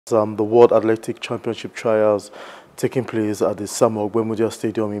The World Athletic Championship trials taking place at the Samuel Ogbemudia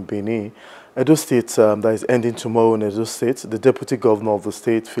Stadium in Benin. Edo State, that is ending tomorrow in Edo State. The Deputy Governor of the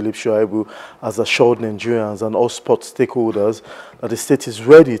state, Shuaibu, has assured Nigerians and all sports stakeholders that the state is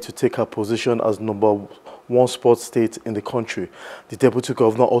ready to take her position as #1 sports state in the country. The Deputy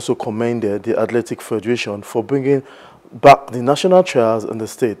Governor also commended the Athletic Federation for bringing back the national trials in the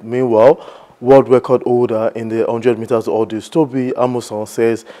state. Meanwhile, world record holder in the 100 meters hurdles, Toby Amuson,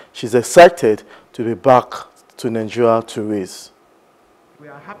 says she's excited to be back to Nigeria to race. We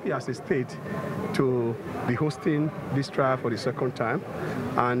are happy as a state to be hosting this trial for the second time,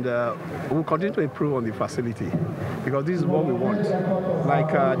 and we'll continue to improve on the facility because this is what we want.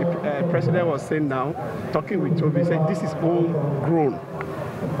 Like the president was saying now, talking with Toby, said this is homegrown.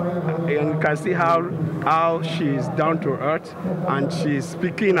 And you can see how she's down to earth and she's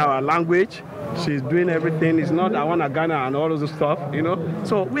speaking our language. She's doing everything. It's not I want a Ghana and all of this stuff, you know.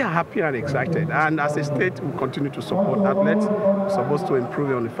 So we are happy and excited. And as a state, we continue to support athletes. We're supposed to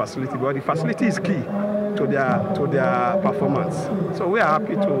improve on the facility, but the facility is key to their performance. So we are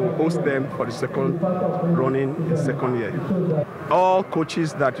happy to host them for the second year. All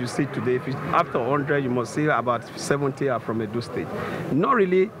coaches that you see today, after 100, you must see about 70 are from Edo State. Not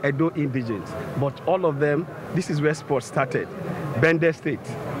really Edo indigenes, but all of them, this is where sports started. Benin State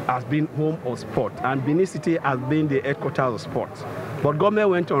has been home of sport, and Benin City has been the headquarters of sport. But government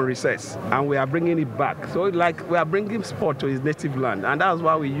went on recess, and we are bringing it back. So, like, we are bringing sport to its native land, and that's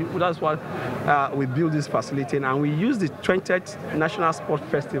why we build this facility, and we use the 20th National Sports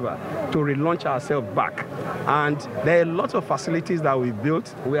Festival to relaunch ourselves back. And there are a lot of facilities that we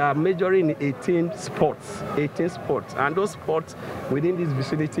built. We are majoring in 18 sports, and those sports within this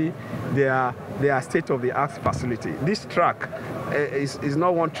vicinity, they are state-of-the-art facility. This track is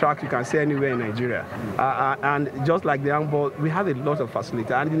not one track you can see anywhere in Nigeria. And just like the handball, we have a lot of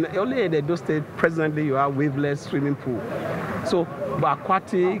facility. And only in Edo State, presently, you have waveless swimming pool. So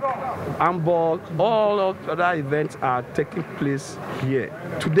aquatic, handball, all of other events are taking place here.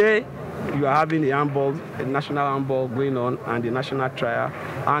 Today, you are having the handball, the national handball going on, and the national trial.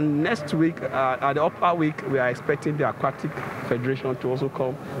 And next week, at the upper week, we are expecting the Aquatic Federation to also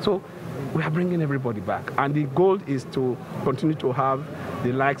come. So we are bringing everybody back. And the goal is to continue to have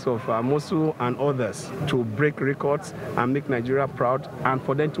the likes of Mosu and others to break records and make Nigeria proud, and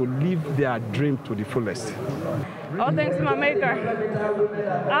for them to live their dream to the fullest. All thanks to my maker.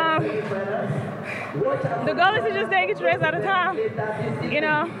 The goal is to just take each race at a time. You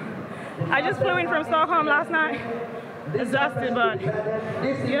know, I just flew in from Stockholm last night. Exhausted, but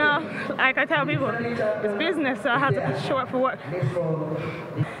you know, like I tell people, it's business, so I have to show up for work.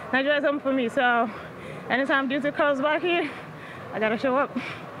 Nigeria's home for me, so anytime duty calls back here, I gotta show up.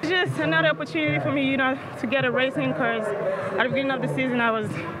 It's just another opportunity for me, you know, to get a racing, because at the beginning of the season I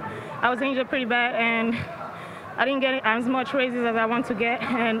was injured pretty bad, and I didn't get as much races as I want to get,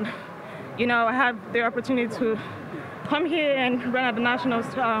 and you know, I had the opportunity to come here and run at the nationals,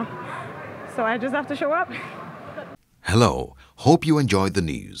 so I just have to show up. Hello, hope you enjoyed the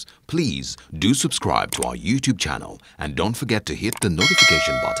news. Please do subscribe to our YouTube channel and don't forget to hit the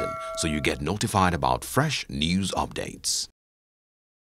notification button so you get notified about fresh news updates.